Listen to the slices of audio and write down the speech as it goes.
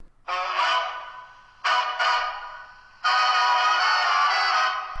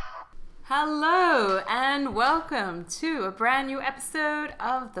Hello and welcome to a brand new episode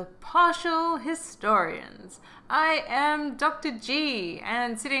of The Partial Historians. I am Dr. G,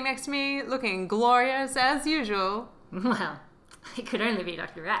 and sitting next to me, looking glorious as usual. Well, it could only be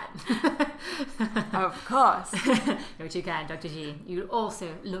Dr. Rat. Of course. You're too kind, Dr. G. You also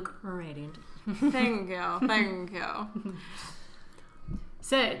look radiant. Thank you.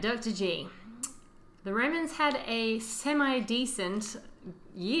 So, Dr. G, the Romans had a semi-decent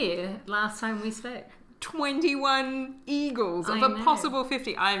year last time we spoke. 21 eagles of a possible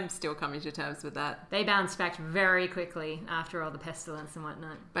 50. I'm still coming to terms with that. They bounced back very quickly after all the pestilence and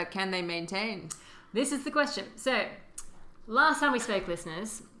whatnot. But can they maintain? This is the question. So, last time we spoke,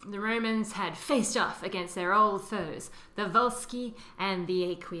 listeners, the Romans had faced off against their old foes, the Volsci and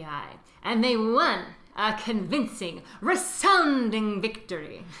the Aequii, and they won a convincing, resounding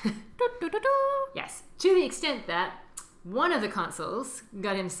victory. Yes, to the extent that one of the consuls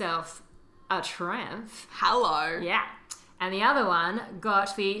got himself a triumph. Hello. Yeah. And the other one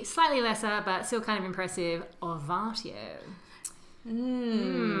got the slightly lesser but still kind of impressive Ovatio.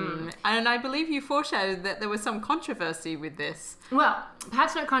 And I believe you foreshadowed that there was some controversy with this. Well,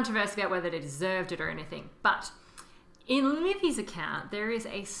 perhaps not controversy about whether they deserved it or anything, but in Livy's account, there is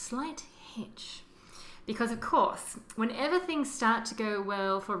a slight hitch. Because, of course, whenever things start to go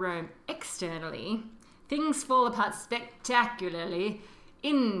well for Rome externally, things fall apart spectacularly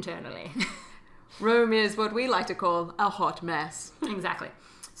internally. Rome is what we like to call a hot mess. Exactly.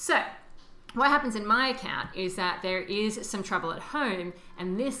 So, what happens in my account is that there is some trouble at home,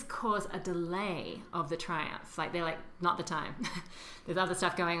 and this caused a delay of the triumph. Like, they're like, not the time. There's other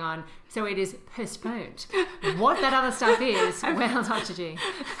stuff going on, so it is postponed. What that other stuff is, well, Dr. G.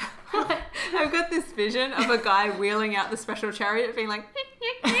 I've got this vision of a guy wheeling out the special chariot being like,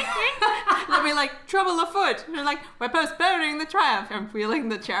 they'll be like, trouble afoot. And they're like, we're postponing the triumph. And wheeling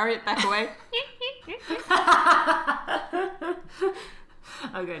the chariot back away.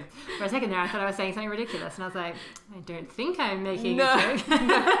 Oh, good. For a second there, I thought I was saying something ridiculous. And I was like, I don't think I'm making a joke.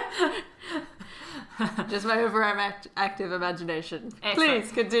 Just my overactive imagination. Excellent.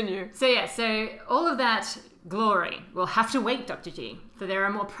 Please, continue. So all of that glory will have to wait, Dr. G, for there are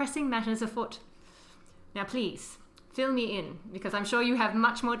more pressing matters afoot. Now, please, fill me in, because I'm sure you have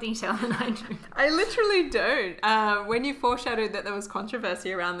much more detail than I do. I literally don't. When you foreshadowed that there was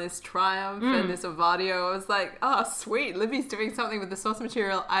controversy around this triumph and this Ovatio, I was like, oh, sweet, Livy's doing something with the source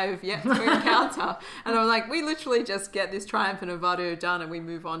material I've yet to encounter. And I was like, we literally just get this triumph and Ovatio done and we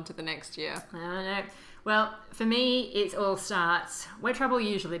move on to the next year. I don't know. Well, for me, it all starts where trouble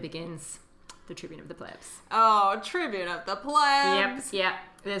usually begins. The Tribune of the Plebs. Oh, Tribune of the Plebs. Yep.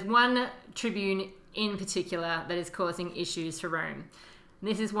 There's one tribune in particular that is causing issues for Rome.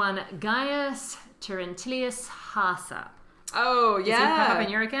 This is one Gaius Terentilius Harsa. Oh, yeah. Does he pop up in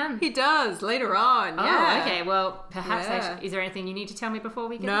your account? He does, later on, Oh, okay. Well, perhaps actually, is there anything you need to tell me before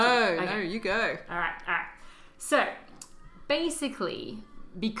we get into it? No, you go. All right. So, basically,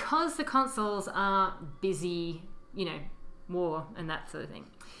 because the consuls are busy, war and that sort of thing,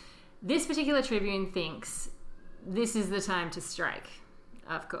 this particular tribune thinks this is the time to strike.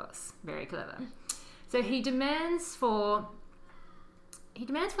 Of course. Very clever. So he demands for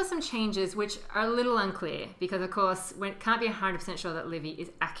some changes which are a little unclear because, of course, we can't be 100% sure that Livy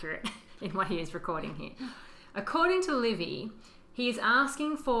is accurate in what he is recording here. According to Livy, he is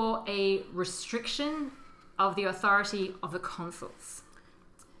asking for a restriction of the authority of the consuls.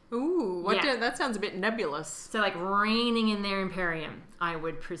 Ooh, that sounds a bit nebulous. So, like, reigning in their imperium, I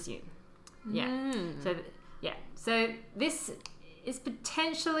would presume. Yeah. So this is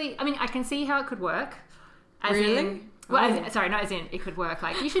potentially... I mean, I can see how it could work. Really? Not as in it could work.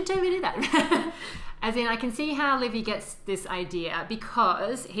 Like, you should totally do that. As in, I can see how Livy gets this idea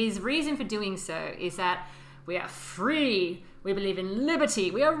because his reason for doing so is that we are free. We believe in liberty.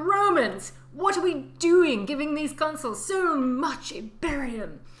 We are Romans. What are we doing giving these consuls so much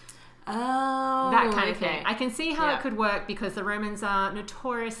Iberium? Oh, that kind of thing. I can see how it could work because the Romans are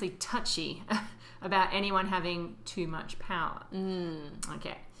notoriously touchy about anyone having too much power.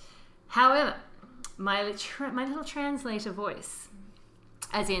 Okay. However, my little translator voice,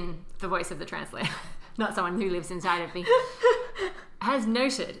 as in the voice of the translator, not someone who lives inside of me, has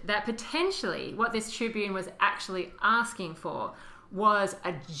noted that potentially what this tribune was actually asking for was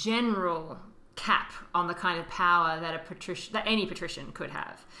a general cap on the kind of power that any patrician could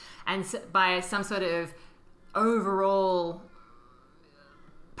have. And so by some sort of overall,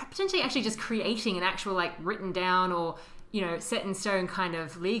 potentially actually just creating an actual like written down or, set in stone kind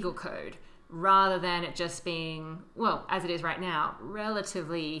of legal code rather than it just being, well, as it is right now,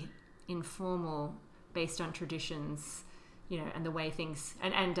 relatively informal based on traditions, and the way things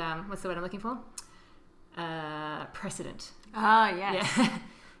and what's the word I'm looking for? Precedent. Ah, yes. Yeah.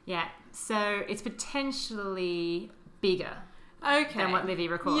 Yeah. So it's potentially bigger than what Livy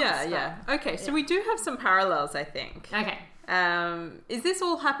records. Yeah. Okay, so we do have some parallels, I think. Okay. Is this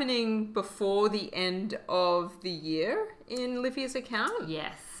all happening before the end of the year in Livia's account?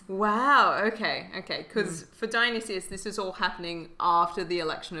 Yes. Wow, okay. Because for Dionysius, this is all happening after the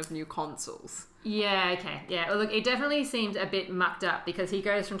election of new consuls. Yeah, okay. Yeah, well, look, it definitely seemed a bit mucked up because he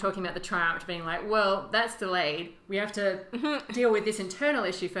goes from talking about the triumph to being like, well, that's delayed. We have to deal with this internal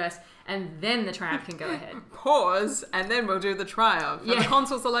issue first, and then the triumph can go ahead. Pause, and then we'll do the triumph. And the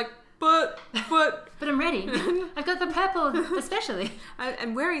consuls are like, but I'm ready. I've got the purple, especially.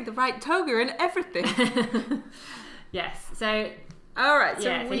 I'm wearing the right toga and everything. Yes, so... All right, so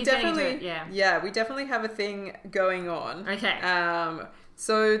yeah, we definitely have a thing going on. Okay.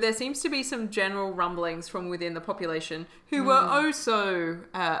 So there seems to be some general rumblings from within the population who were oh so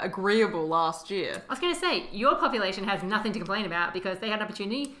agreeable last year. I was going to say, your population has nothing to complain about because they had an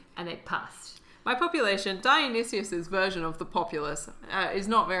opportunity and they passed. My population, Dionysius's version of the populace, is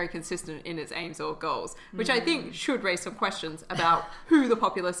not very consistent in its aims or goals, which I think should raise some questions about who the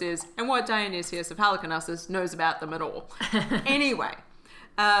populace is and what Dionysius of Halicarnassus knows about them at all. Anyway,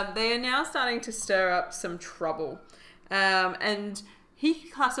 they are now starting to stir up some trouble. And he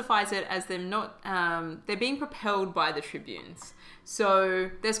classifies it as them not, they're being propelled by the tribunes.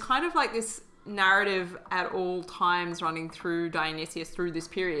 So there's kind of like this narrative at all times running through Dionysius through this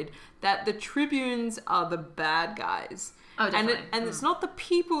period that the tribunes are the bad guys. Oh, definitely. And it's not the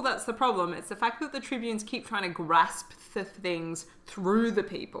people that's the problem. It's the fact that the tribunes keep trying to grasp the things through the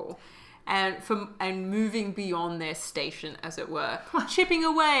people and moving beyond their station, as it were. Chipping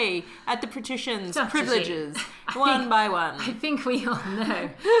away at the patricians' privileges one by one. I think we all know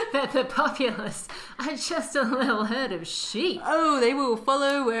that the populace are just a little herd of sheep. Oh, they will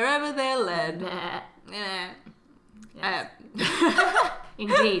follow wherever they're led.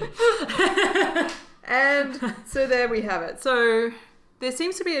 Indeed. And so there we have it. So there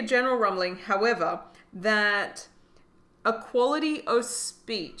seems to be a general rumbling, however, that equality of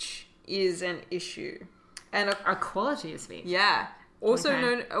speech is an issue. And equality of speech? Yeah.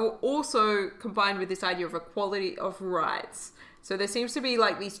 Also combined with this idea of equality of rights. So there seems to be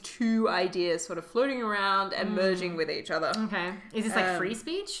like these two ideas sort of floating around and merging with each other. Okay. Is this like free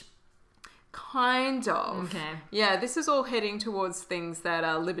speech? Kind of. Okay. Yeah, this is all heading towards things that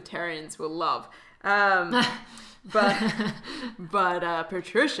libertarians will love. But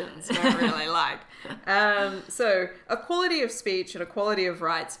patricians don't really like. So equality of speech and equality of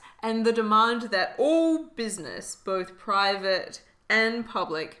rights and the demand that all business, both private and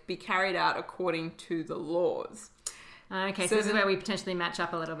public, be carried out according to the laws. Okay, so this is where we potentially match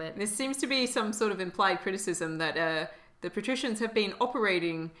up a little bit. This seems to be some sort of implied criticism that the patricians have been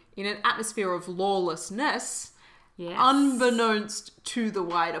operating in an atmosphere of lawlessness, unbeknownst to the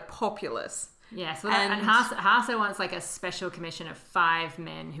wider populace. Yes, well, and Hasso wants like a special commission of 5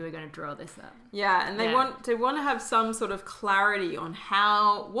 men who are going to draw this up. Yeah, and they want to have some sort of clarity on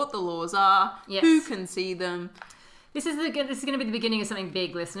what the laws are, who can see them. This is going to be the beginning of something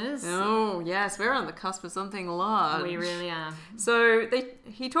big, listeners. Oh, yes, we're on the cusp of something large. We really are. So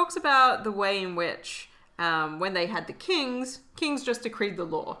he talks about the way in which when they had the kings just decreed the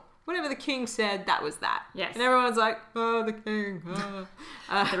law. Whatever the king said, that was that. Yes. And everyone's like, oh, the king. Oh.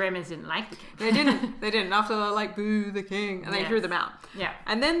 The Romans didn't like the king. They didn't. After they're like, boo the king. And they threw them out. Yeah.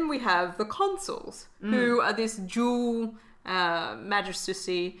 And then we have the consuls, who are this dual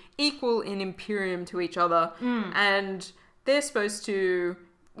magistracy, equal in imperium to each other. And they're supposed to,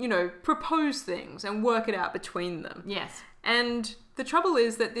 propose things and work it out between them. Yes. And the trouble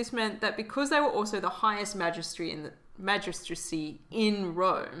is that this meant that because they were also the highest magistracy in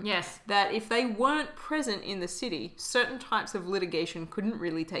Rome, that if they weren't present in the city, certain types of litigation couldn't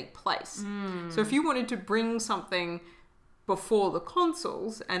really take place. So if you wanted to bring something before the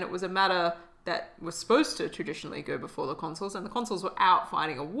consuls, and it was a matter that was supposed to traditionally go before the consuls, and the consuls were out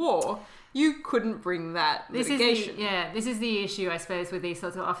fighting a war, you couldn't bring that litigation. This is the issue, I suppose, with these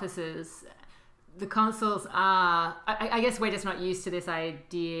sorts of officers. The consuls are... I guess we're just not used to this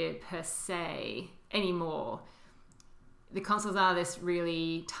idea per se anymore. The consuls are this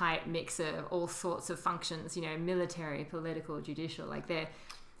really tight mix of all sorts of functions, military, political, judicial. Like there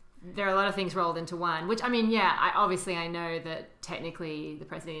are a lot of things rolled into one, which, I know that technically the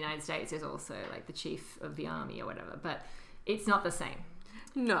President of the United States is also like the chief of the army or whatever, but it's not the same.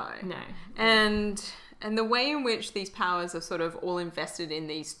 No. And the way in which these powers are sort of all invested in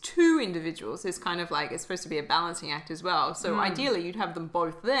these two individuals is kind of like, it's supposed to be a balancing act as well. So ideally you'd have them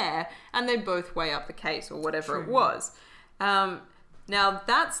both there and they'd both weigh up the case or whatever it was. Now,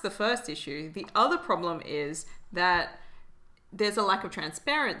 that's the first issue. The other problem is that there's a lack of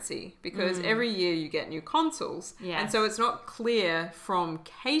transparency because every year you get new consuls. Yes. And so it's not clear from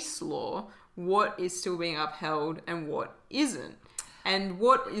case law what is still being upheld and what isn't. And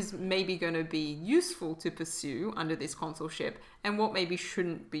what is maybe going to be useful to pursue under this consulship and what maybe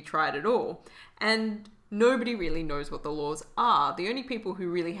shouldn't be tried at all. And nobody really knows what the laws are. The only people who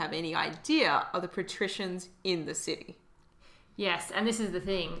really have any idea are the patricians in the city. Yes, and this is the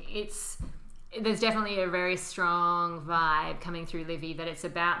thing. There's definitely a very strong vibe coming through Livy that it's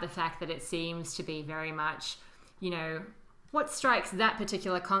about the fact that it seems to be very much, what strikes that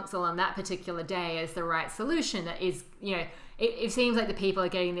particular consul on that particular day as the right solution. That is, it seems like the people are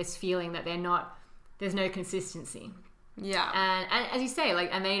getting this feeling that there's no consistency. Yeah. And as you say,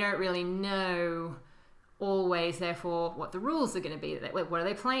 and they don't really know always, therefore, what the rules are going to be. What are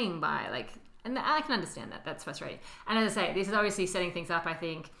they playing by? And I can understand that. That's frustrating. And as I say, this is obviously setting things up, I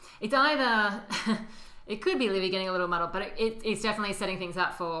think. It's either... it could be Livy getting a little muddled, but it's definitely setting things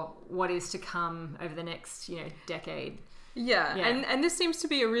up for what is to come over the next, decade. Yeah. And this seems to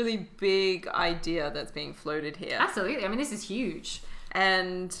be a really big idea that's being floated here. Absolutely. I mean, this is huge.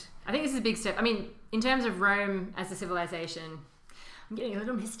 And I think this is a big step. I mean, in terms of Rome as a civilization, I'm getting a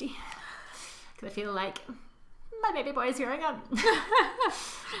little misty. Because I feel like my baby boy is growing up.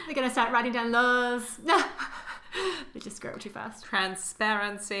 They're going to start writing down laws. They just grow too fast.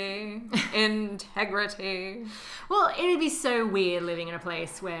 Transparency, integrity. Well, it would be so weird living in a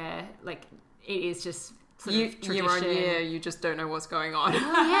place where, it is just sort of tradition. Year on year, you just don't know what's going on.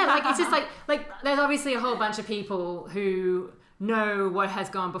 Yeah, it's just like there's obviously a whole bunch of people who know what has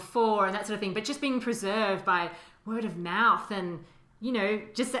gone before and that sort of thing, but just being preserved by word of mouth and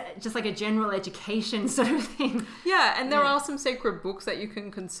just like a general education sort of thing. Yeah, and there are some sacred books that you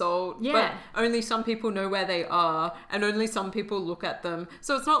can consult, but only some people know where they are, and only some people look at them.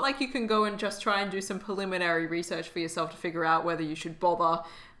 So it's not like you can go and just try and do some preliminary research for yourself to figure out whether you should bother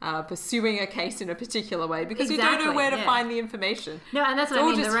pursuing a case in a particular way, because you don't know where to find the information. No, and that's what I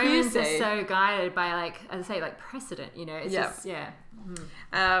mean. The Romans are so guided by, as I say, precedent, It's just,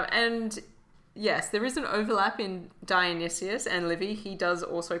 and... yes, there is an overlap in Dionysius and Livy. He does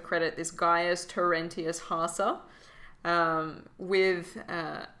also credit this Gaius Terentius Harsa with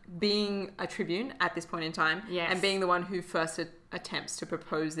being a tribune at this point in time and being the one who first attempts to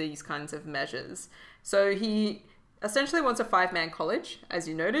propose these kinds of measures. So he essentially wants a 5-man college, as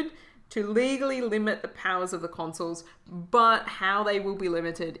you noted, to legally limit the powers of the consuls, but how they will be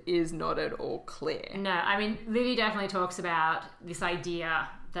limited is not at all clear. No, I mean, Livy definitely talks about this idea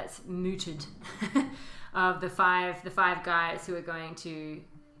that's mooted of the five guys who are going to,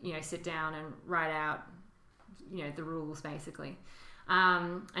 sit down and write out, the rules basically,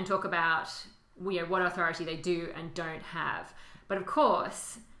 and talk about, what authority they do and don't have. But of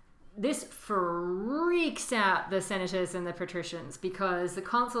course, this freaks out the senators and the patricians because the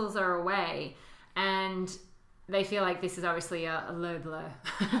consuls are away and they feel like this is obviously a low blow.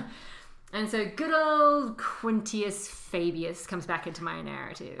 And so good old Quintius Fabius comes back into my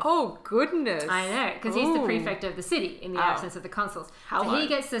narrative. Oh, goodness. I know, because he's the prefect of the city in the absence of the consuls. Hello. So he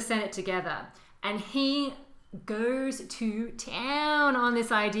gets the Senate together and he goes to town on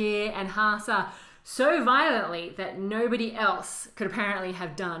this idea and Harsa so violently that nobody else could apparently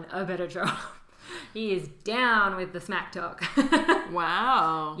have done a better job. He is down with the smack talk.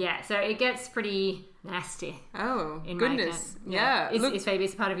 Wow. Yeah, so it gets pretty nasty. Oh, goodness. Yeah. Is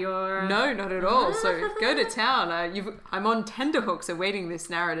Fabius part of your... No, not at all. So go to town. I'm on tenterhooks awaiting this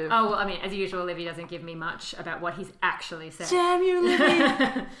narrative. Oh, well, I mean, as usual, Livy doesn't give me much about what he's actually said. Damn you,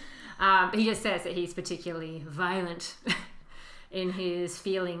 Livy! He just says that he's particularly violent in his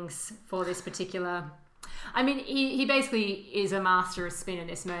feelings for this particular... I mean, he basically is a master of spin in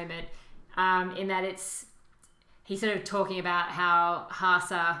this moment, in that he's sort of talking about how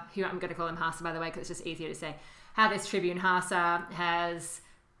Harsa, who I'm going to call him Harsa, by the way, because it's just easier to say, how this tribune Harsa has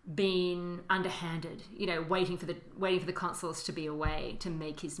been underhanded, waiting for the consuls to be away to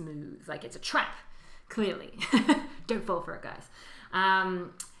make his move. Like, it's a trap, clearly. Don't fall for it, guys.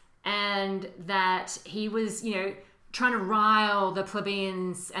 And that he was, trying to rile the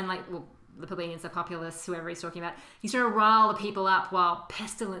plebeians and the plebeians, the populace, whoever he's talking about. He's trying to rile the people up while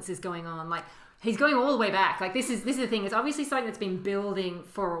pestilence is going on. He's going all the way back. This is the thing. It's obviously something that's been building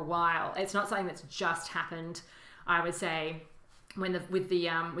for a while. It's not something that's just happened, I would say, with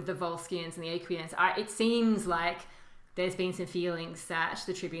the Volscians and the Aequians. It seems like there's been some feelings that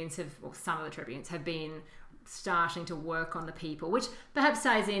the tribunes some of the tribunes have been starting to work on the people, which perhaps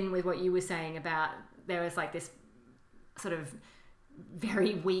ties in with what you were saying about there was this sort of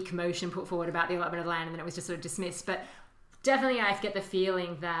very weak motion put forward about the allotment of land and then it was just sort of dismissed. But definitely I get the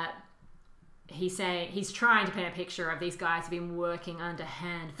feeling that he's trying to paint a picture of these guys who've been working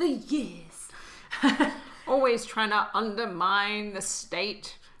underhand for years. Always trying to undermine the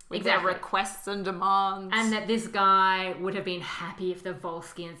state with their requests and demands. And that this guy would have been happy if the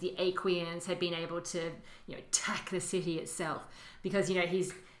Volscians, the Aequians, had been able to, attack the city itself. Because,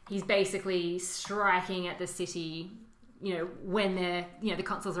 he's basically striking at the city, when they're, the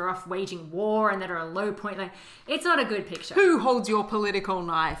consuls are off waging war and that are a low point. Like, it's not a good picture. Who holds your political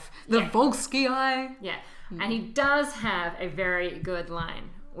knife? The Volscii? Yeah. And he does have a very good line,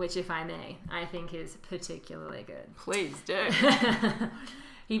 which, if I may, I think is particularly good. Please do.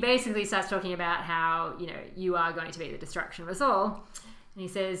 He basically starts talking about how, you are going to be the destruction of us all. And he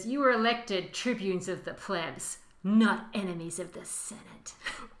says, you were elected tribunes of the plebs, not enemies of the Senate.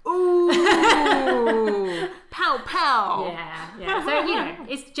 Ooh! Pow, pow! Yeah. So,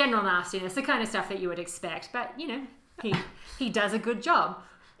 it's general nastiness, the kind of stuff that you would expect. But, he does a good job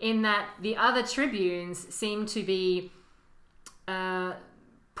in that the other tribunes seem to be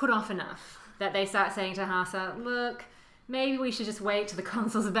put off enough that they start saying to Hassa, look, maybe we should just wait till the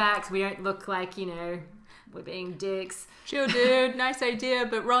consuls are back so we don't look like, we're being dicks. Chill, dude. Nice idea,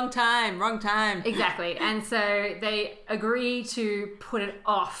 but wrong time. Exactly. And so they agree to put it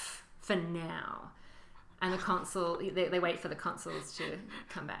off for now. And the consul, they wait for the consuls to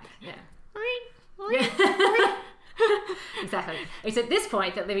come back. Yeah. Exactly. It's at this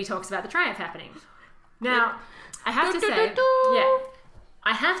point that Livy talks about the triumph happening. Now, I have to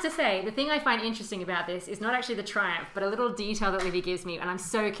say, the thing I find interesting about this is not actually the triumph, but a little detail that Livy gives me, and I'm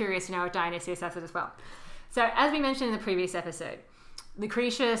so curious to know what Dionysius has it as well. So, as we mentioned in the previous episode,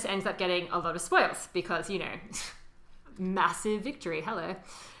 Lucretius ends up getting a lot of spoils because, massive victory, hello.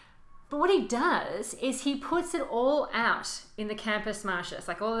 But what he does is he puts it all out in the Campus Martius,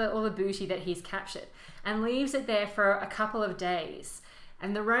 like all the booty that he's captured, and leaves it there for a couple of days.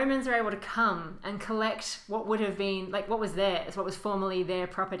 And the Romans are able to come and collect what would have been, like, what was theirs, what was formerly their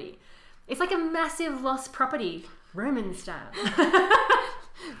property. It's like a massive lost property, Roman style.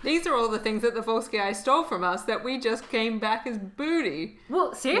 These are all the things that the Volscii stole from us that we just came back as booty.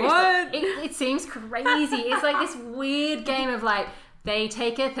 Well, seriously. What? It seems crazy. It's like this weird game of, like, they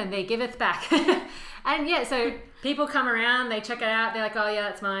taketh and they giveth back. And yeah, so people come around, they check it out, they're like, oh yeah,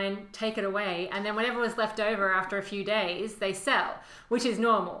 that's mine, take it away. And then whatever was left over after a few days, they sell, which is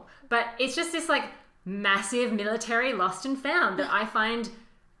normal. But it's just this like massive military lost and found that I find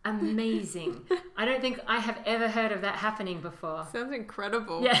amazing. I don't think I have ever heard of that happening before. Sounds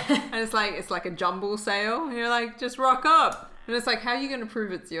incredible. Yeah. And it's like a jumble sale. And you're like, just rock up. And it's like, how are you going to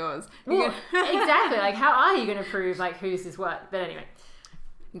prove it's yours? Well, exactly. Like, how are you going to prove like whose is what? But anyway.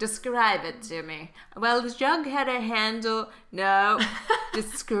 Describe it to me. Well, the jug had a handle. No.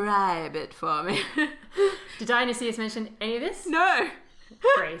 Describe it for me. Did Dionysius mention any of this? No.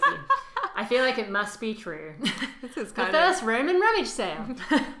 Crazy. I feel like it must be true. This is the first Roman rummage sale.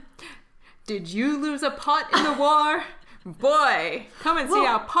 Did you lose a pot in the war? Boy, come and see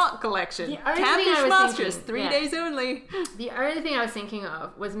our pot collection. Campus Masters, 3 days only. The only thing I was thinking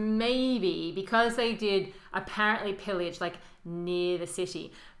of was maybe because they did apparently pillage like near the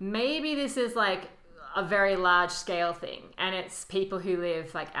city. Maybe this is like a very large scale thing and it's people who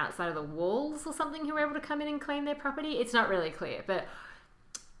live like outside of the walls or something who are able to come in and claim their property. It's not really clear, but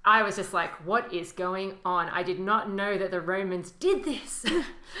I was just like, what is going on? I did not know that the Romans did this.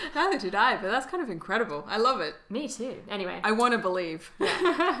 Neither did I, but that's kind of incredible. I love it. Me too. Anyway. I want to believe.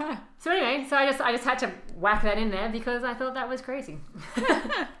 Yeah. So I just had to whack that in there because I thought that was crazy.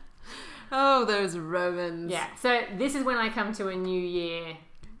 Oh, those Romans. Yeah. So this is when I come to a new year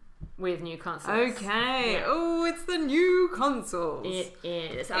with new consuls. Okay. Yeah. Oh, it's the new consuls. It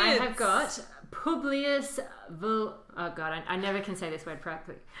is. I have got Publius oh god, I never can say this word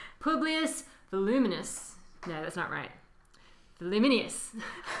properly. Publius Voluminus. No, that's not right. Voluminius.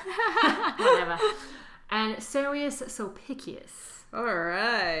 Whatever. And Servius Sulpicius.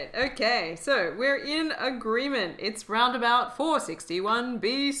 Alright. Okay, so we're in agreement. It's roundabout 461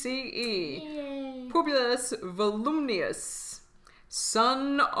 BCE. Yay. Publius Volumnius,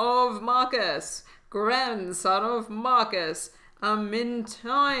 son of Marcus, grandson of Marcus,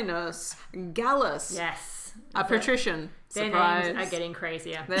 Amintinus Gallus. Yes. A patrician. Their Surprise. names are getting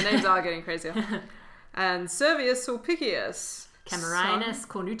crazier. Their names are getting crazier. And Servius Sulpicius. Camerinus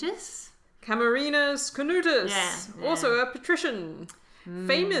Cornutus. Camerinus Cornutus. Yeah. Also a patrician.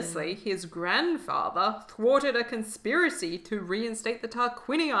 Famously, his grandfather thwarted a conspiracy to reinstate the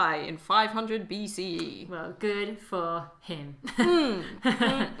Tarquinii in 500 BCE. Well, good for him.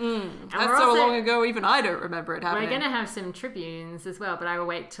 That's so long ago, even I don't remember it happening. We're going to have some tribunes as well, but I will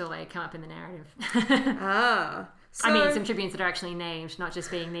wait till they come up in the narrative. So, I mean, some tribunes that are actually named, not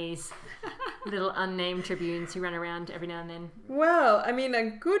just being these little unnamed tribunes who run around every now and then. well, I mean, a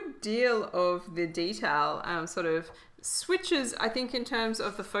good deal of the detail sort of switches, I think, in terms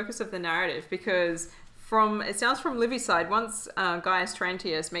of the focus of the narrative, because it sounds from Livy's side, once Gaius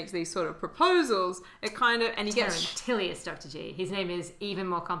Terentius makes these sort of proposals, it kind of, and he gets Terentius, Dr. G. His name is even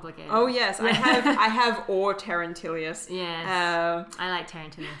more complicated. Oh yes, I have or Terentilius. Yes, I like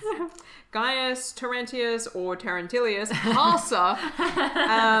Terentilius. Gaius Terentius or Terentilius, Halsa.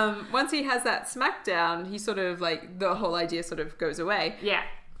 Once he has that smackdown, he sort of like the whole idea sort of goes away. Yeah.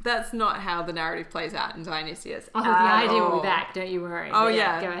 That's not how the narrative plays out in Dionysius. Oh, the idea will be back, don't you worry. Oh,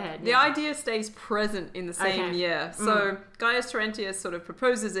 yeah. Go ahead. The idea stays present in the same year. So Gaius Terentius sort of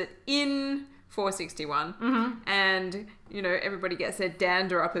proposes it in 461, and, you know, everybody gets their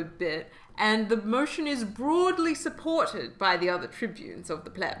dander up a bit, and the motion is broadly supported by the other tribunes of the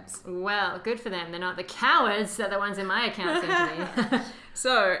plebs. Well, good for them. They're not the cowards that the ones in my account seem to be.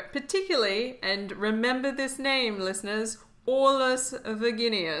 So, particularly, and remember this name, listeners, Aulus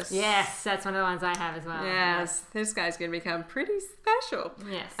Verginius. Yes, that's one of the ones I have as well. Yes, this guy's going to become pretty special.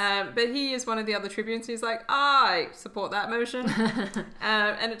 Yes. But he is one of the other tribunes who's like, I support that motion.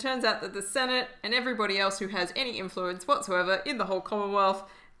 And it turns out that the Senate and everybody else who has any influence whatsoever in the whole Commonwealth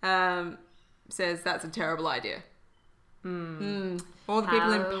says that's a terrible idea. All the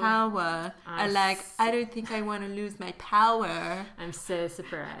people in power are like, I don't think I want to lose my power. I'm so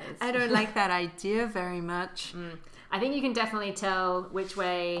surprised. I don't like that idea very much. I think you can definitely tell which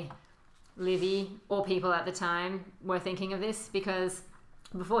way Livy or people at the time were thinking of this, because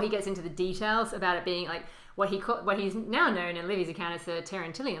before he gets into the details about it being like what he's now known in Livy's account as the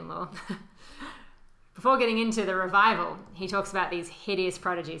Terentilian law, before getting into the revival, he talks about these hideous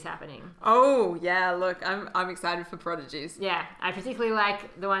prodigies happening. Oh yeah, look, I'm excited for prodigies. Yeah, I particularly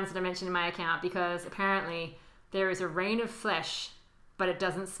like the ones that I mentioned in my account, because apparently there is a rain of flesh, but it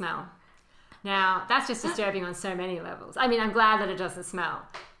doesn't smell. Now, that's just disturbing on so many levels. I mean, I'm glad that it doesn't smell,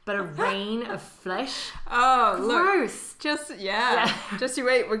 but a rain of flesh? Oh, gross. Look, just you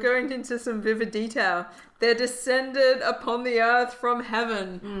wait, we're going into some vivid detail. There descended upon the earth from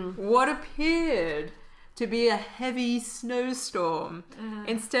heaven what appeared to be a heavy snowstorm.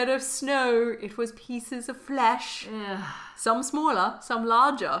 Instead of snow, it was pieces of flesh, some smaller, some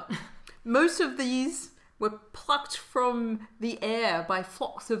larger. Most of these were plucked from the air by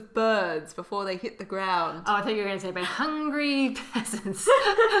flocks of birds before they hit the ground. Oh, I thought you were going to say by hungry peasants.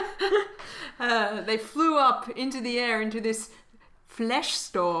 They flew up into the air into this flesh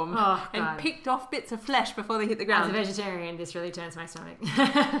storm and picked off bits of flesh before they hit the ground. As a vegetarian, this really turns my stomach.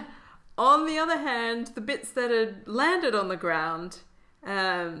 On the other hand, the bits that had landed on the ground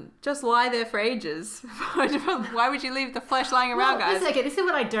just lie there for ages. Why would you leave the flesh lying around, guys? Okay, this is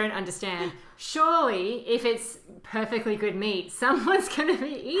what I don't understand. Surely, if it's perfectly good meat, someone's going to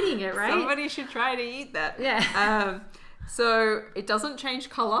be eating it, right? Somebody should try to eat that. Yeah. So it doesn't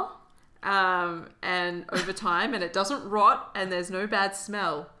change colour, and over time, and it doesn't rot, and there's no bad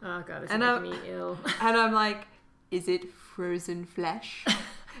smell. Oh god, this is making me ill. And I'm like, is it frozen flesh?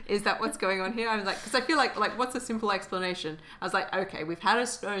 Is that what's going on here? I was like, because I feel like what's a simple explanation? I was like, okay, we've had a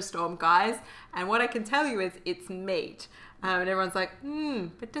snowstorm, guys, and what I can tell you is it's meat. And everyone's like,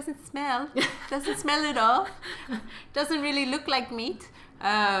 but it doesn't smell. Doesn't smell at all. Doesn't really look like meat.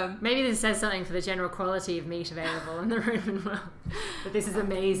 Maybe this says something for the general quality of meat available in the Roman world. But this is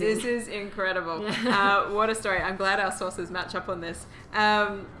amazing. This is incredible. Yeah. What a story. I'm glad our sources match up on this.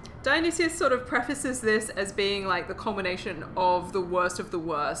 Dionysius sort of prefaces this as being like the culmination of the worst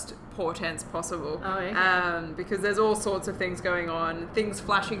portents possible. Oh, okay. Because there's all sorts of things going on. Things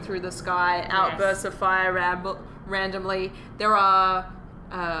flashing through the sky, outbursts of fire randomly. There are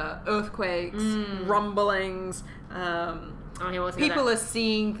earthquakes, rumblings. People are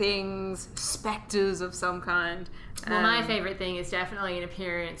seeing things, spectres of some kind. Well, my favourite thing is definitely an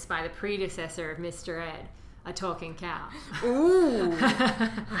appearance by the predecessor of Mr. Ed. A talking cow. Ooh.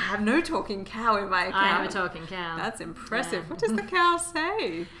 I have no talking cow in my account. I have a talking cow. That's impressive. Yeah. What does the cow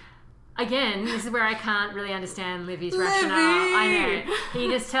say? Again, this is where I can't really understand Livy's rationale. I know. He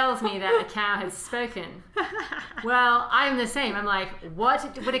just tells me that a cow has spoken. Well, I'm the same. I'm like,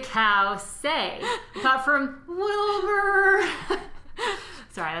 what would a cow say? Apart from, Wilbur.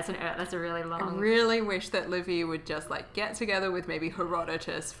 Sorry, that's a really long... I really wish that Livy would just like get together with maybe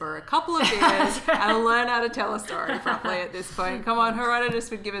Herodotus for a couple of years and learn how to tell a story properly at this point. Come on,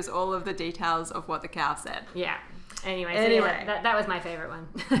 Herodotus would give us all of the details of what the cow said. Yeah. Anyway, so yeah, that was my favorite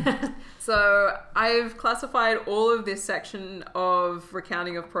one. So I've classified all of this section of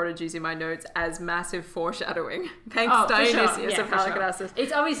recounting of prodigies in my notes as massive foreshadowing. Thanks, Dionysius of Halicarnassus.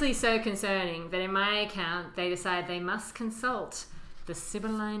 It's obviously so concerning that in my account they decide they must consult the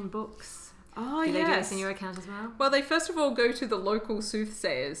Sibylline books. Oh, do they do this in your account as well? Well, they first of all go to the local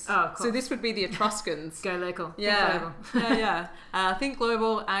soothsayers. Oh, of course. So this would be the Etruscans. Go local. Yeah. Think global. Yeah. Think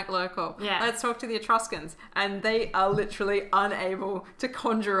global, act local. Yeah. Let's talk to the Etruscans. And they are literally unable to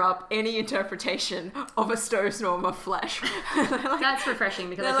conjure up any interpretation of a snowstorm of flesh. That's refreshing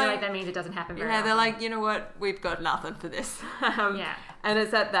because I feel like that means it doesn't happen very often. They're like, you know what? We've got nothing for this. And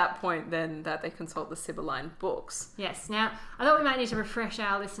it's at that point then that they consult the Sibylline books. Yes. Now, I thought we might need to refresh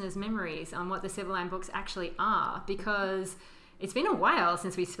our listeners' memories on what the Sibylline books actually are, because it's been a while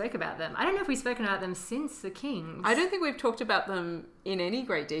since we spoke about them. I don't know if we've spoken about them since the Kings. I don't think we've talked about them in any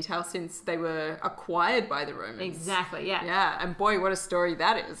great detail since they were acquired by the Romans. Exactly, yeah. Yeah, and boy, what a story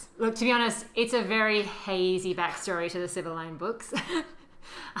that is. Look, to be honest, it's a very hazy backstory to the Sibylline books.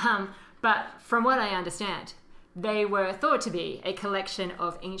 But from what I understand, they were thought to be a collection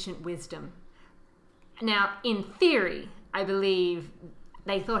of ancient wisdom. Now, in theory, I believe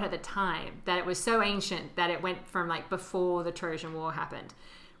they thought at the time that it was so ancient that it went from like before the Trojan War happened,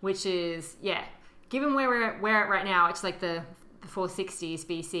 which is, given where we're at right now, it's like the 460s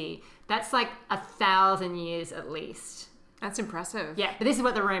BC. That's like 1,000 years at least. That's impressive. Yeah, but this is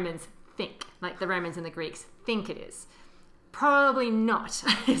what the Romans think, like the Romans and the Greeks think it is. Probably not,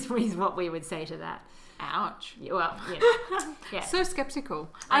 is what we would say to that. Ouch. Well, yeah. So skeptical.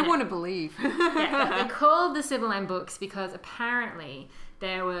 I want to believe. They're called the Sibylline books because apparently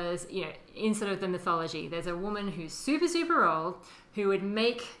there was, in sort of the mythology, there's a woman who's super, super old who would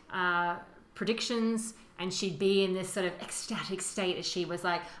make predictions, and she'd be in this sort of ecstatic state as she was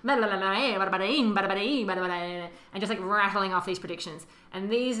like, and just like rattling off these predictions. And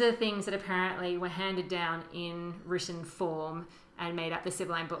these are the things that apparently were handed down in written form and made up the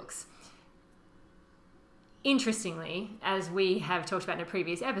Sibylline books. Interestingly, as we have talked about in a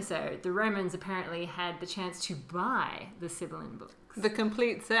previous episode, the Romans apparently had the chance to buy the Sibylline books. The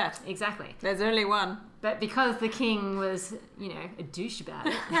complete set. Exactly. There's only one. But because the king was, a douche about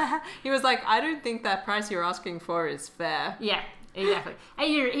it. He was like, I don't think that price you're asking for is fair. Yeah, exactly. And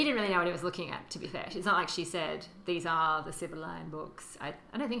he didn't really know what he was looking at, to be fair. It's not like she said, these are the Sibylline books. I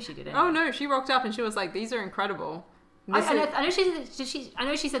don't think she did it. Oh, no, she rocked up and she was like, these are incredible. I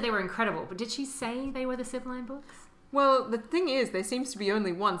know she said they were incredible, but did she say they were the Sibylline books? Well, the thing is, there seems to be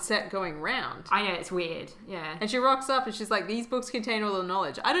only one set going round. I know, it's weird. Yeah. And she rocks up and she's like, these books contain all the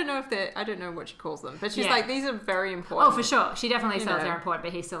knowledge. I don't know what she calls them, but she's like, these are very important. Oh, for sure. She definitely says they're important,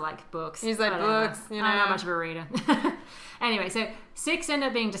 but he's still like, books. He's like, books, I'm not much of a reader. Anyway, so 6 end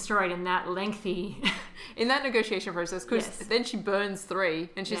up being destroyed in that lengthy... in that negotiation process, because then she burns 3,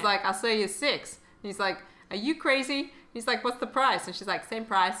 and she's like, I'll sell you 6. And he's like, are you crazy? He's like, what's the price? And she's like, same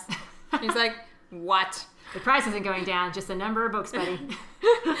price. He's like, what? The price isn't going down, just the number of books, buddy.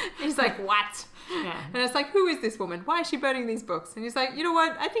 He's like, what? Yeah. And it's like, who is this woman? Why is she burning these books? And he's like, you know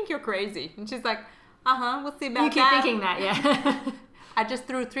what? I think you're crazy. And she's like, we'll see about that. You keep thinking that, yeah. I just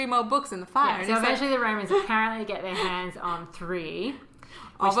threw 3 more books in the fire. Yeah, so eventually the Romans apparently get their hands on 3.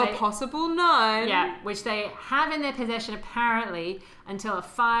 Of a possible 9. Yeah, which they have in their possession apparently until a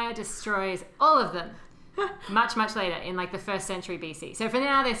fire destroys all of them. Much, much later, in like the 1st century BC. So for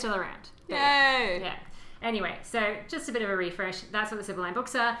now, they're still around. Yay! Yeah. Anyway, so just a bit of a refresh. That's what the Sibylline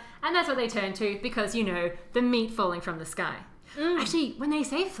books are, and that's what they turn to because, the meat falling from the sky. Actually, when they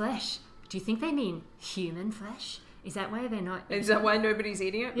say flesh, do you think they mean human flesh? Is that why they're not... Is that why nobody's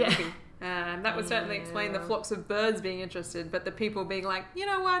eating it? Yeah. Maybe. That would certainly explain the flocks of birds being interested, but the people being like, you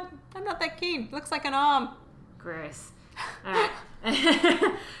know what? I'm not that keen. Looks like an arm. Gross. All right.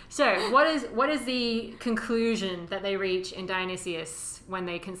 So, what is the conclusion that they reach in Dionysius when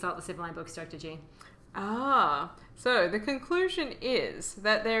they consult the Sibylline books, Dr. G? So the conclusion is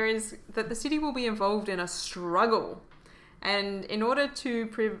that the city will be involved in a struggle, and in order to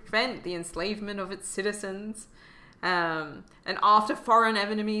prevent the enslavement of its citizens, and after foreign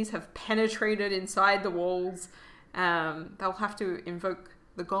enemies have penetrated inside the walls, they'll have to invoke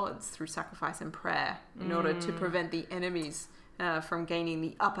the gods through sacrifice and prayer in order to prevent the enemies from gaining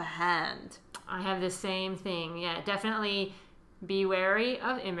the upper hand. I have the same thing. Yeah, definitely be wary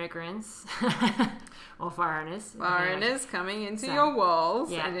of immigrants or foreigners. Foreigners coming into your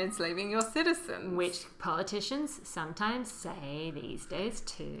walls and enslaving your citizens. Which politicians sometimes say these days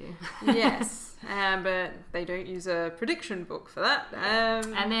too. Yes, but they don't use a prediction book for that.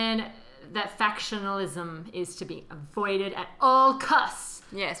 And then that factionalism is to be avoided at all costs.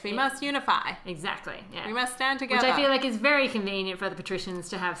 Yes, we must unify. Exactly, yeah. We must stand together. Which I feel like is very convenient for the patricians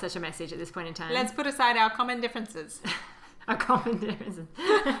to have such a message at this point in time. Let's put aside our common differences. Our common differences.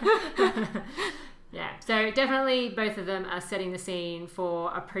 Yeah, so definitely both of them are setting the scene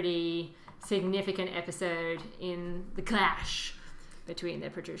for a pretty significant episode in the clash between the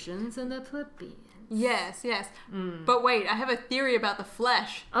patricians and the plebeians. Yes. But wait, I have a theory about the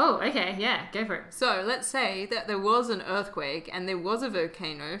flesh. Oh, okay, yeah, go for it. So let's say that there was an earthquake and there was a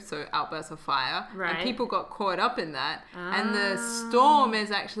volcano, so outbursts of fire, right. and people got caught up in that. And the storm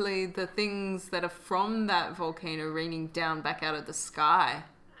is actually the things that are from that volcano raining down back out of the sky.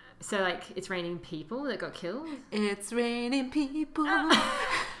 So, like, it's raining people that got killed? It's raining people. I'm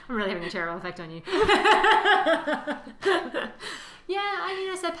really having a terrible effect on you. Yeah, I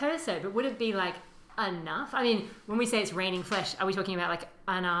mean, I suppose so. But would it be, like, enough? I mean, when we say it's raining flesh, are we talking about, like,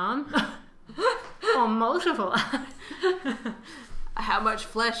 an arm? Or multiple? How much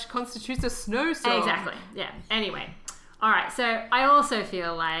flesh constitutes a snowstorm? Exactly, yeah. Anyway. All right, so I also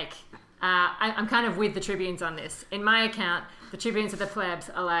feel like I'm kind of with the Tribunes on this. In my account, the Tribunes of the plebs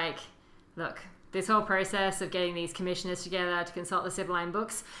are like, look, this whole process of getting these commissioners together to consult the Sibylline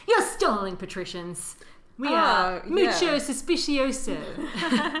books, you're stalling, patricians. We are mucho suspicioso.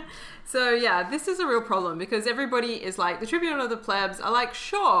 So yeah, this is a real problem because everybody is like, the Tribune of the plebs are like,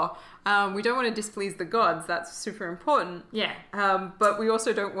 sure, we don't want to displease the gods. That's super important. Yeah. But we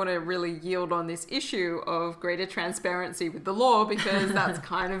also don't want to really yield on this issue of greater transparency with the law because that's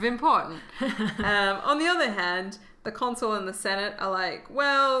kind of important. On the other hand, the consul and the Senate are like,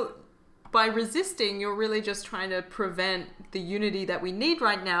 well, by resisting, you're really just trying to prevent the unity that we need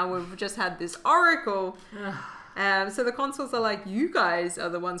right now. We've just had this oracle. So the consuls are like, you guys are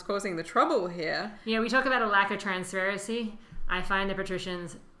the ones causing the trouble here. Yeah, we talk about a lack of transparency. I find the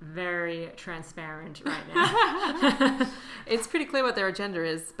patricians very transparent right now. It's pretty clear what their agenda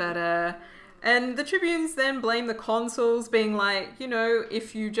is, but and the tribunes then blame the consuls, being like,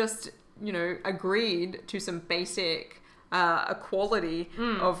 if you just agreed to some basic equality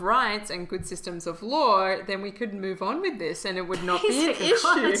of rights and good systems of law, then we could move on with this and it would not be an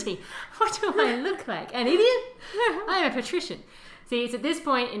issue. What do I look like? An idiot? I'm a patrician. See, it's at this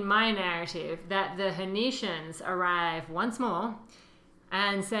point in my narrative that the Hernicians arrive once more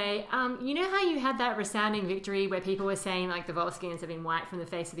and say, you know how you had that resounding victory where people were saying like the Volscians have been wiped from the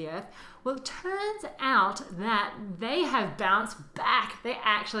face of the earth? Well, it turns out that they have bounced back. They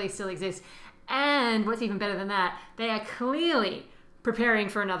actually still exist. And what's even better than that, they are clearly preparing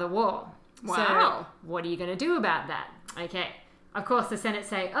for another war. Wow. So what are you going to do about that? Okay. Of course, the Senate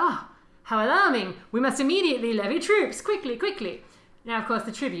say, oh, how alarming. We must immediately levy troops. Quickly, quickly. Now, of course,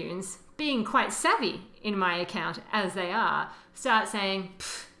 the tribunes, being quite savvy in my account, as they are, start saying,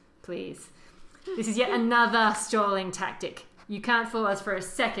 please. This is yet another stalling tactic. You can't fool us for a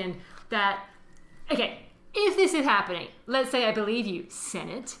second that... Okay, if this is happening, let's say I believe you,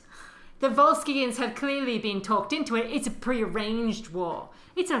 Senate... The Volscians have clearly been talked into it. It's a prearranged war.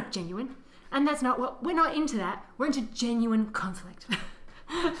 It's not genuine. And that's not what... We're not into that. We're into genuine conflict.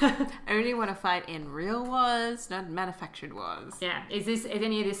 I only want to fight in real wars, not manufactured wars. Yeah. Is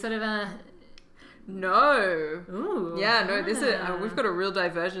any of this sort of a... No. Ooh. Yeah, no, this is... we've got a real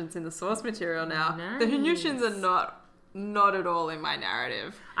divergence in the source material now. Nice. The Hernicians are not at all in my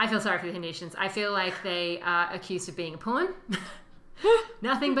narrative. I feel sorry for the Hernicians. I feel like they are accused of being a pawn.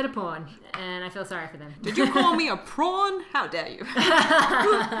 Nothing but a pawn, and I feel sorry for them. Did you call me a prawn? How dare you?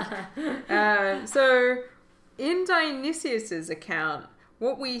 So, in Dionysius's account,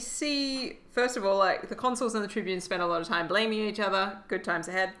 what we see, first of all, like the consuls and the tribunes spend a lot of time blaming each other. Good times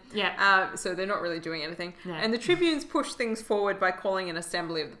ahead. Yeah. So they're not really doing anything. No. And the tribunes push things forward by calling an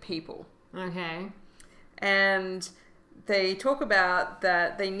assembly of the people. Okay. And they talk about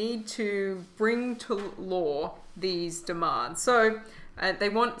that they need to bring to law these demands. So they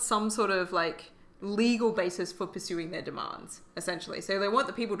want some sort of like legal basis for pursuing their demands, essentially. So they want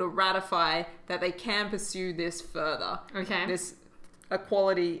the people to ratify that they can pursue this further. Okay. This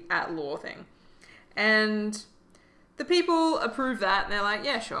equality at law thing. And the people approve that and they're like,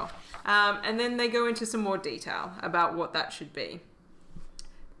 yeah, sure. And then they go into some more detail about what that should be.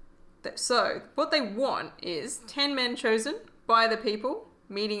 So what they want is 10 men chosen by the people,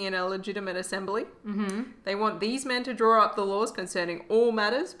 meeting in a legitimate assembly. Mm-hmm. They want these men to draw up the laws concerning all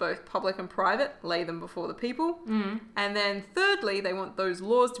matters, both public and private, lay them before the people. Mm. And then thirdly, they want those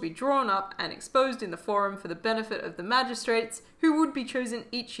laws to be drawn up and exposed in the forum for the benefit of the magistrates, who would be chosen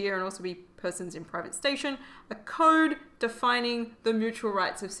each year and also be persons in private station, a code defining the mutual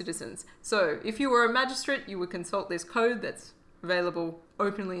rights of citizens. So if you were a magistrate, you would consult this code that's available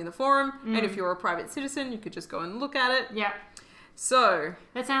openly in the forum. And if you're a private citizen, you could just go and look at it. Yeah. So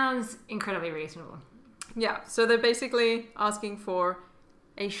that sounds incredibly reasonable. Yeah, so they're basically asking for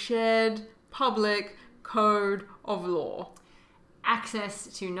a shared public code of law. Access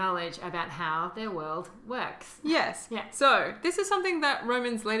to knowledge about how their world works. Yes. Yeah. So this is something that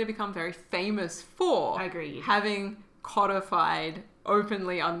Romans later become very famous for. Agreed. Having codified,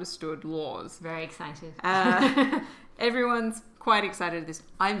 openly understood laws. Very excited. Everyone's quite excited at this.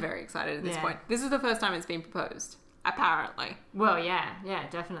 I'm very excited at this Yeah. point. This is the first time it's been proposed, apparently. Well, yeah,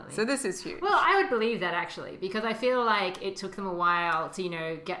 definitely. So this is huge. Well, I would believe that actually, because I feel like it took them a while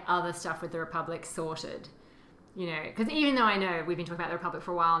to, get other stuff with the Republic sorted. Because even though I know we've been talking about the Republic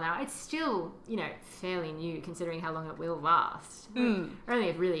for a while now, it's still, fairly new considering how long it will last. We're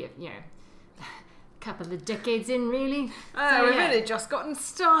only really, a couple of decades in, really. We've only just gotten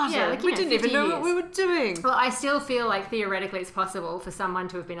started. Yeah, we didn't even know what we were doing. Well, I still feel like theoretically it's possible for someone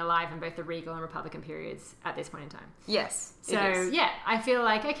to have been alive in both the regal and Republican periods at this point in time. Yes. So, I feel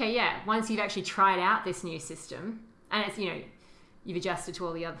like, once you've actually tried out this new system, and it's, you've adjusted to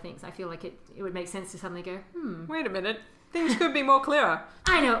all the other things, I feel like it would make sense to suddenly go, Wait a minute. Things could be more clearer.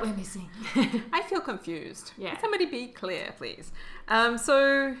 I know what we're missing. I feel confused. Yeah. Can somebody be clear, please?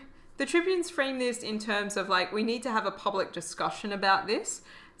 So the Tribunes frame this in terms of we need to have a public discussion about this.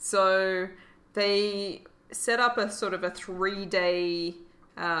 So they set up a sort of a 3-day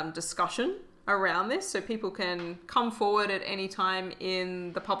discussion around this, so people can come forward at any time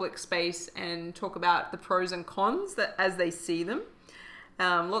in the public space and talk about the pros and cons that as they see them.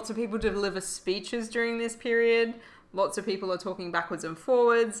 Lots of people deliver speeches during this period. Lots of people are talking backwards and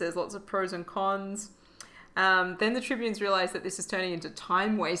forwards. There's lots of pros and cons. Then the Tribunes realize that this is turning into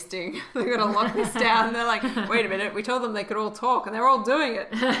time wasting. They've got to lock this down. They're like, wait a minute, we told them they could all talk and they're all doing it.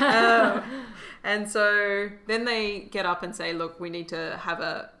 And so then they get up and say, look, we need to have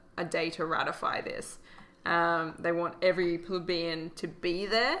a day to ratify this. They want every plebeian to be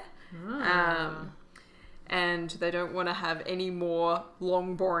there. And they don't want to have any more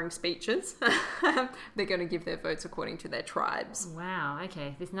long, boring speeches. They're going to give their votes according to their tribes. Wow,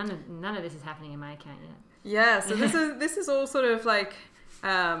 okay. None of this is happening in my account yet. Yeah, so this is all sort of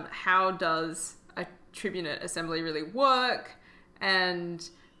how does a tribunate assembly really work, and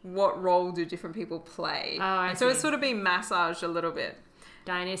what role do different people play? Oh, I see. So it's sort of being massaged a little bit.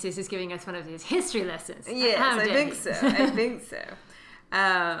 Dionysius is giving us one of his history lessons. Yes, I think so.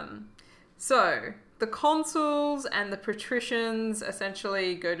 So the consuls and the patricians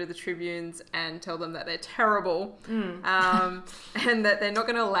essentially go to the tribunes and tell them that they're terrible, and that they're not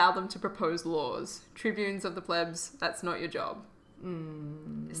going to allow them to propose laws. Tribunes of the plebs, that's not your job.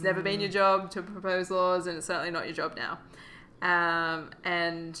 It's never been your job to propose laws, and it's certainly not your job now.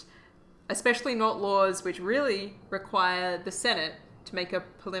 And especially not laws which really require the Senate to make a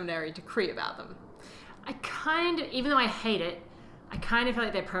preliminary decree about them. Even though I hate it, I kind of feel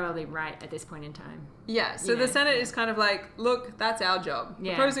like they're probably right at this point in time. Yeah, so the Senate is kind of like, look, that's our job.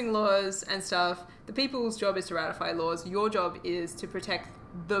 Yeah. Proposing laws and stuff. The people's job is to ratify laws. Your job is to protect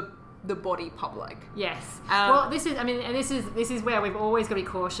the body public. Yes. Well, this is where we've always got to be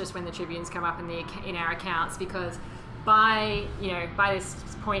cautious when the tribunes come up in our accounts, because by this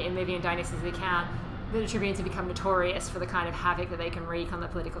point in Livy and Dionysius' account, the tribunes have become notorious for the kind of havoc that they can wreak on the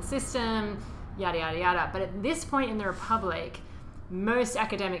political system, yada, yada, yada. But at this point in the Republic, most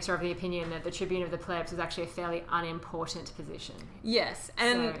academics are of the opinion that the tribune of the plebs is actually a fairly unimportant position. Yes,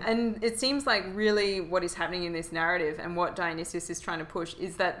 and it seems like really what is happening in this narrative and what Dionysius is trying to push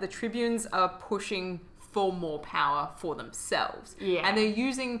is that the tribunes are pushing for more power for themselves. Yeah. And they're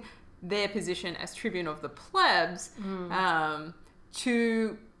using their position as tribune of the plebs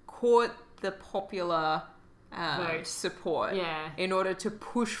to court the popular support in order to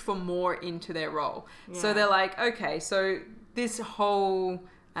push for more into their role. Yeah. So they're like, okay, so this whole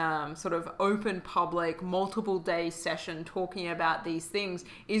sort of open public, multiple day session talking about these things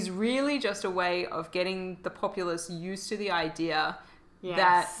is really just a way of getting the populace used to the idea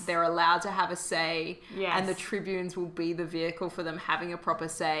that they're allowed to have a say, and the tribunes will be the vehicle for them having a proper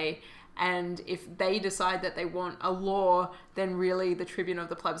say. And if they decide that they want a law, then really the tribune of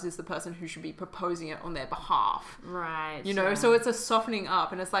the plebs is the person who should be proposing it on their behalf. Right. So it's a softening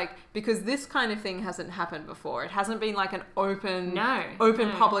up. And it's like, because this kind of thing hasn't happened before. It hasn't been like an open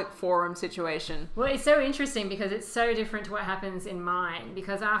public forum situation. Well, it's so interesting because it's so different to what happens in mine.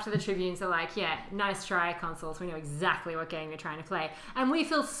 Because after the tribunes are like, nice try, consuls. We know exactly what game you're trying to play. And we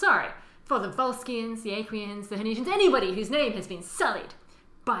feel sorry for the Volscians, the Aequians, the Hernesians, anybody whose name has been sullied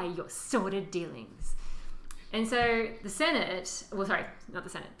by your sordid dealings. And so the Senate,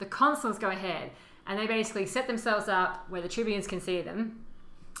 the consuls go ahead and they basically set themselves up where the tribunes can see them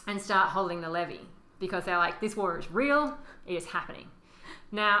and start holding the levy. because they're like, this war is real, it is happening.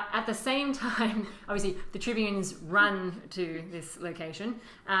 Now, at the same time, obviously, the tribunes run to this location,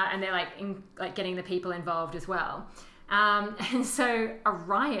 and they're like getting the people involved as well. And so a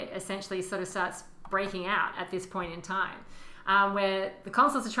riot essentially sort of starts breaking out at this point in time, where the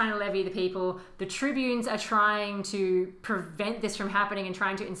consuls are trying to levy the people, the tribunes are trying to prevent this from happening and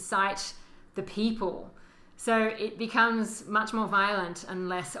trying to incite the people. So it becomes much more violent and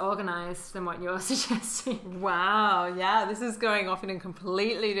less organized than what you're suggesting. Wow, yeah, this is going off in a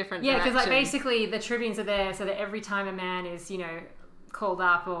completely different direction. Yeah, because like basically the tribunes are there so that every time a man is, you know, called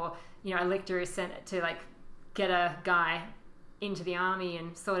up, or, you know, a lictor is sent to like get a guy into the army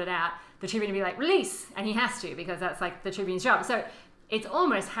and sort it out, the tribune will be like, release, and he has to, because that's like the tribune's job. So it's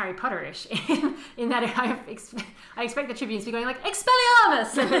almost Harry Potterish in that I expect the tribunes to be going like,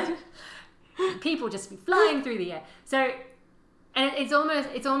 Expelliarmus! People just be flying through the air. So, and it's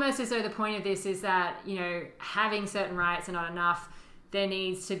almost as though the point of this is that, you know, having certain rights are not enough. You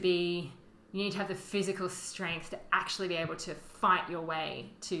need to have the physical strength to actually be able to fight your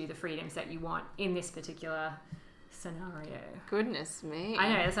way to the freedoms that you want in this particular scenario. Goodness me. I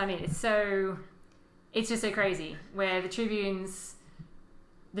know, that's what I mean. It's just so crazy, where the tribunes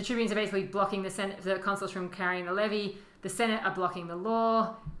are basically blocking the consuls from carrying the levy. The Senate are blocking the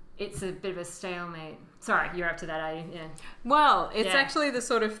law. It's a bit of a stalemate. Sorry, you're up to that, are you? Yeah. Well, it's actually the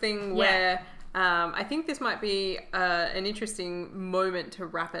sort of thing where I think this might be an interesting moment to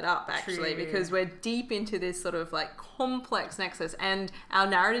wrap it up, actually, because we're deep into this sort of like complex nexus, and our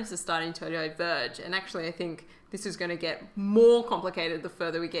narratives are starting to diverge. And actually, I think this is going to get more complicated the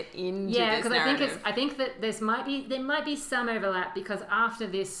further we get into this narrative. I think that there might be some overlap, because after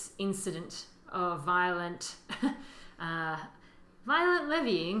this incident of violent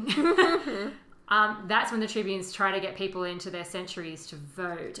levying, that's when the tribunes try to get people into their centuries to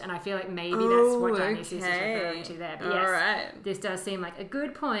vote, and I feel like maybe that's what Dionysius is referring to there. But yes, this does seem like a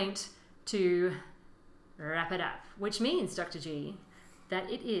good point to wrap it up, which means, Dr. G, that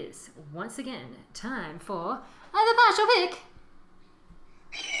it is once again time for the partial pick.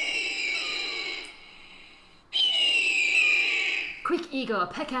 Quick, Igor,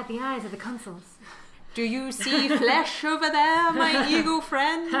 peck out the eyes of the consuls. Do you see flesh over there, my eagle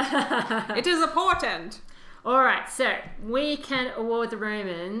friend? It is a portent. All right, so we can award the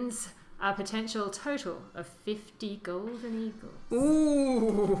Romans a potential total of 50 golden eagles.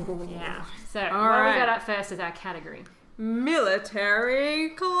 Ooh. Yeah. So what we got up first is our category. Military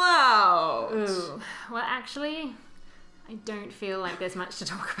clout. Ooh. Well, actually, I don't feel like there's much to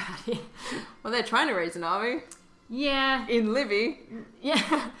talk about here. Well, they're trying to raise an army. Yeah. In Livy.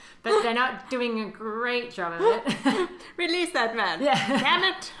 Yeah. But they're not doing a great job of it. Release that man. Yeah. Damn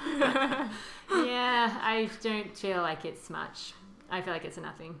it. Yeah, I don't feel like it's much. I feel like it's a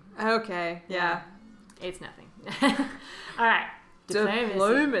nothing. Okay, yeah. It's nothing. All right.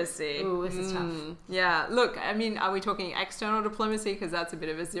 Diplomacy. Ooh, this is tough. Yeah. Look, I mean, are we talking external diplomacy? Because that's a bit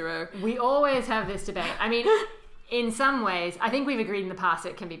of a zero. We always have this debate. I mean, in some ways, I think we've agreed in the past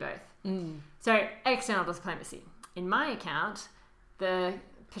it can be both. So, external diplomacy. In my account, the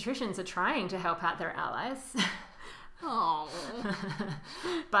patricians are trying to help out their allies. Oh.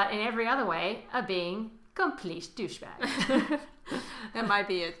 But in every other way, are being complete douchebags. That might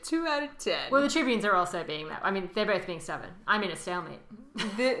be a 2 out of 10. Well, the tribunes are also being that. I mean, they're both being stubborn. I'm in a stalemate.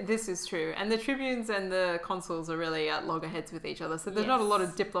 This is true. And the tribunes and the consuls are really at loggerheads with each other. So there's not a lot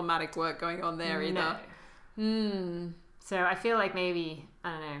of diplomatic work going on there either. No. So I feel like maybe,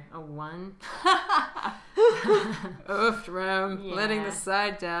 I don't know, a 1. Oofed, Rome. Yeah. Letting the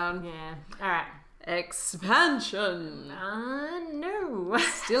side down. Yeah. All right. Expansion. No.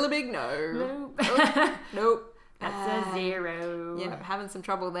 Still a big no. Nope. Oh, nope. That's a 0. Yeah, having some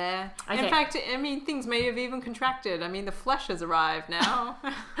trouble there. Okay. In fact, I mean, things may have even contracted. I mean, the flesh has arrived now.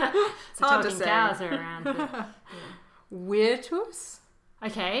 It's hard to say. Cows are around. But, yeah. Virtus?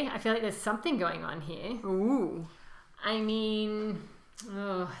 Okay, I feel like there's something going on here. Ooh. I mean,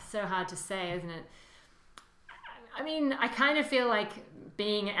 so hard to say, isn't it? I mean, I kind of feel like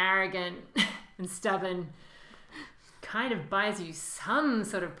being arrogant and stubborn kind of buys you some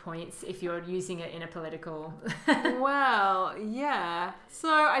sort of points if you're using it in a political... Well, yeah. So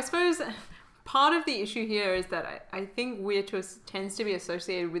I suppose part of the issue here is that I think virtus tends to be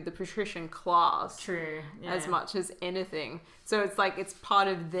associated with the patrician class. True. Yeah. As much as anything. So it's like it's part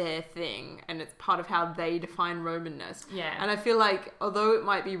of their thing and it's part of how they define Romanness. Yeah. And I feel like although it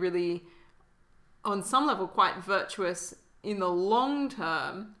might be really, on some level, quite virtuous in the long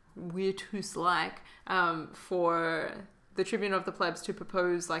term, virtus-like, for the tribune of the plebs to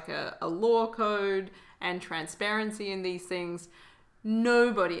propose like a law code and transparency in these things,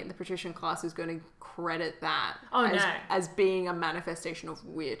 nobody in the patrician class is going to credit that Oh, as, no. as being a manifestation of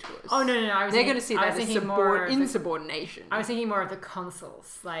Weird-Twist. Oh, no. They're going to see that as insubordination. I was thinking more of the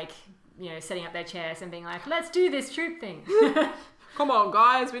consuls, like, setting up their chairs and being like, let's do this troop thing. Come on,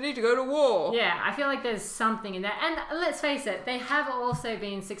 guys, we need to go to war. Yeah, I feel like there's something in that. And let's face it, they have also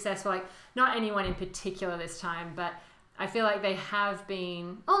been successful. Like, not anyone in particular this time, but I feel like they have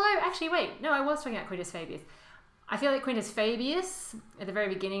been... Although, actually, wait. No, I was talking about Quintus Fabius. I feel like Quintus Fabius, at the very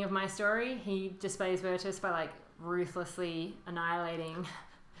beginning of my story, he displays Virtus by, like, ruthlessly annihilating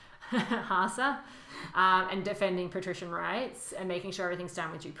Harsa and defending patrician rights and making sure everything's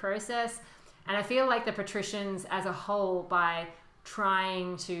done with due process. And I feel like the patricians as a whole, by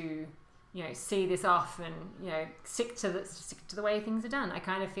trying to, see this off and, stick to the way things are done, I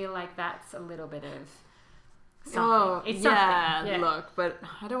kind of feel like that's a little bit of something. Oh, it's yeah, something. Yeah, look, but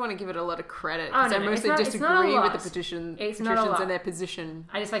I don't want to give it a lot of credit Oh, because no, I no, mostly it's not disagree a with the lot. patricians lot. and their position.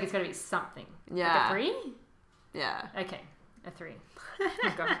 I just feel like it's got to be something. Yeah. Like a 3? Yeah. Okay, a 3.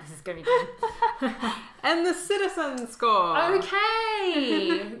 Oh God, this is going to be good. And the citizen score.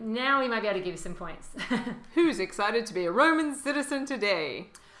 Okay, now we might be able to give you some points. Who's excited to be a Roman citizen today?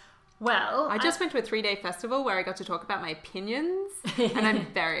 Well, I just went to a 3-day festival where I got to talk about my opinions, and I'm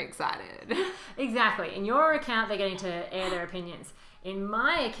very excited. Exactly. In your account, they're getting to air their opinions. In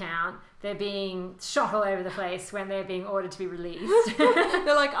my account, they're being shot all over the place when they're being ordered to be released.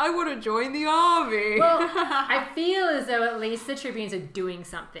 They're like, I want to join the army. Well, I feel as though at least the tribunes are doing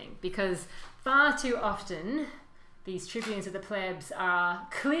something, because far too often these tribunes of the plebs are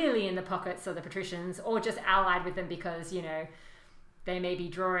clearly in the pockets of the patricians or just allied with them because, they may be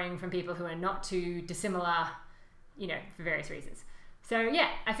drawing from people who are not too dissimilar, for various reasons. So yeah,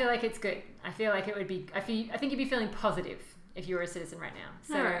 I feel like it's good. I feel like it would be, I think you'd be feeling positive if you were a citizen right now.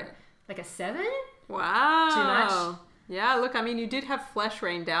 So Alright. like a 7? Wow. Too much? Yeah, look, I mean, you did have flesh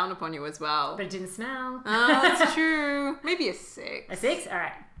rain down upon you as well. But it didn't smell. Oh, that's true. Maybe a 6. A 6? All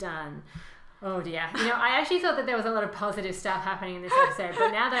right, done. Oh dear. I actually thought that there was a lot of positive stuff happening in this episode,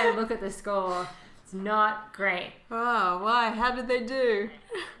 but now that I look at the score, it's not great. Oh, why? How did they do?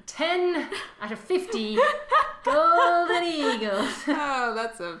 10 out of 50 golden eagles. Oh,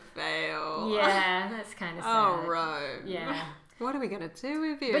 that's a fail. Yeah, that's kind of sad. Oh, right. Yeah. What are we going to do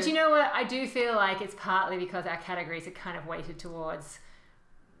with you? But you know what? I do feel like it's partly because our categories are kind of weighted towards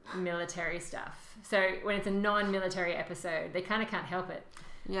military stuff. So when it's a non-military episode, they kind of can't help it.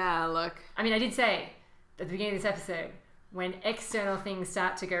 Yeah, look. I mean, I did say at the beginning of this episode, when external things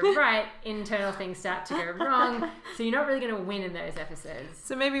start to go right, internal things start to go wrong. So you're not really going to win in those episodes.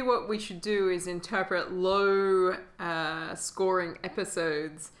 So maybe what we should do is interpret low scoring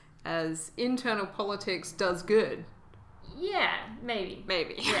episodes as internal politics does good. Yeah, maybe.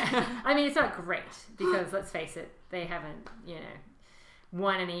 Maybe. Yeah. I mean, it's not great because, let's face it, they haven't,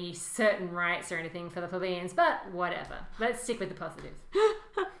 won any certain rights or anything for the plebeians, but whatever. Let's stick with the positive.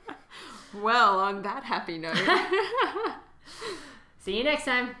 Well, on that happy note. See you next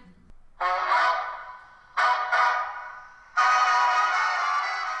time.